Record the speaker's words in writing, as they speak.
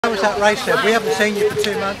How was that race then? We haven't seen you for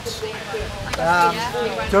 2 months.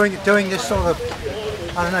 Doing this sort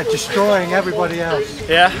of, I don't know, destroying everybody else.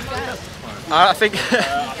 Yeah, I think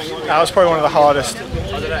that was probably one of the hardest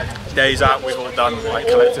days out we've all done, like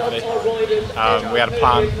collectively. We had a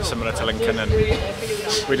plan similar to Lincoln, and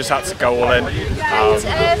we just had to go all in.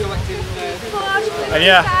 And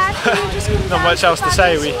yeah, not much else to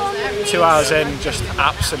say. 2 hours in, just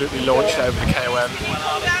absolutely launched over the KOM.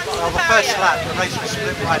 Well, the first lap, the race was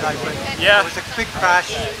split wide open. Yeah. It was a big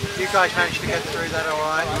crash. You guys managed to get through that all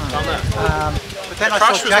right. But then the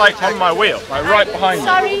crash was like on my wheel, like right behind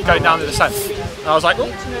me, going down the descent. And I was like, oh,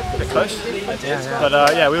 a bit close. Yeah. But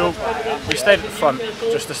yeah, we stayed at the front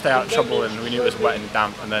just to stay out of trouble, and we knew it was wet and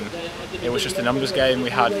damp. And then it was just a numbers game. We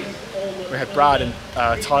had Brad and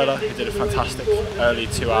Tyler, who did a fantastic early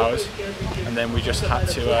 2 hours, and then we just had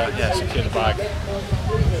to secure the bag,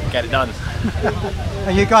 get it done.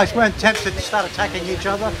 And you guys weren't tempted to start attacking each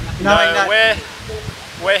other, knowing that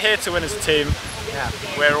we're here to win as a team. Yeah.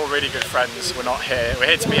 We're all really good friends. We're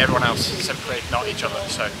here to beat everyone else, simply, not each other.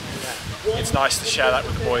 So it's nice to share that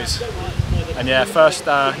with the boys. And yeah, first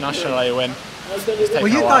national A win. Well,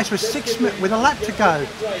 you guys were with a lap to go,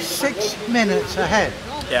 6 minutes ahead.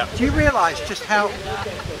 Yeah. Do you realise just how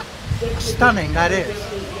stunning that is?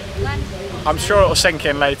 I'm sure it will sink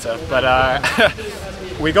in later, but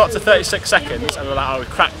we got to 36 seconds and we were like, oh, we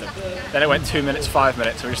cracked them. Then it went 2 minutes, 5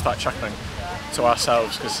 minutes, and we just started chuckling to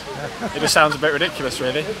ourselves because it just sounds a bit ridiculous,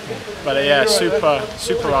 really. But yeah, super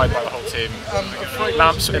ride by the whole team.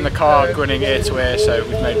 Lamps in the car, grinning ear to ear, so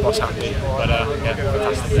we've made boss happy. But yeah,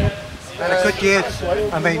 fantastic. And a good year.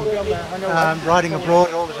 I mean, riding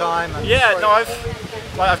abroad all the time. Yeah, no,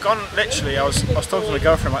 I've gone literally. I was talking to my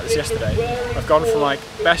girlfriend like this yesterday. I've gone from like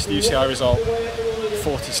best UCI result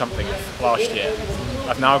 40 something last year.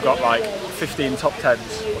 I've now got like 15 top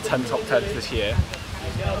 10s or 10 top 10s this year.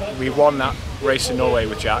 We won that race in Norway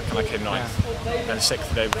with Jack, and I came 9th, and 6th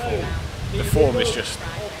the day before. The form is just,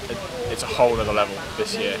 it's a whole other level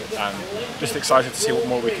this year, and just excited to see what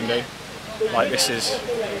more we can do. Like this is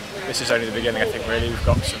only the beginning, I think. Really, we've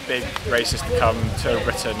got some big races to come, Tour of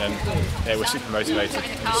Britain, and yeah, we're super motivated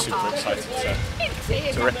and super excited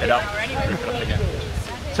to rip it up again.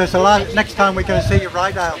 So it's the next time we're going to see you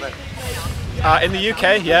ride out then? In the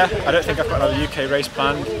UK, yeah. I don't think I've got another UK race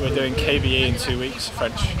planned. We're doing KBE in 2 weeks,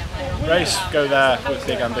 French race. Go there with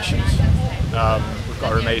big ambitions. We've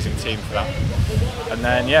got an amazing team for that. And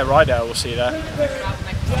then yeah, Rydell, we'll see you there.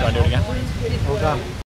 Try and do it again. Well done.